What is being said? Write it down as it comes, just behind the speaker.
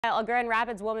A Grand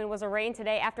Rapids woman was arraigned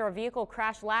today after a vehicle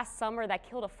crashed last summer that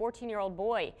killed a 14-year-old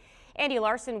boy. Andy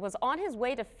Larson was on his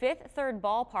way to Fifth-Third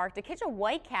Ballpark to catch a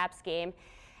Whitecaps game,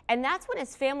 and that's when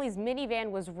his family's minivan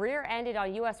was rear-ended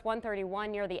on US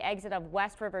 131 near the exit of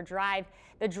West River Drive.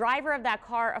 The driver of that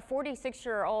car, a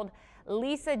 46-year-old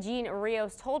Lisa Jean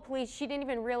Rios, told police she didn't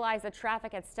even realize the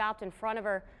traffic had stopped in front of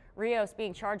her. Rios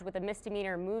being charged with a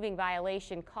misdemeanor moving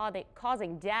violation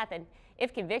causing death, and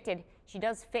if convicted, she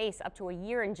does face up to a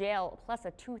year in jail plus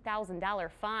a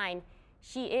 $2,000 fine.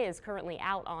 She is currently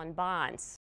out on bonds.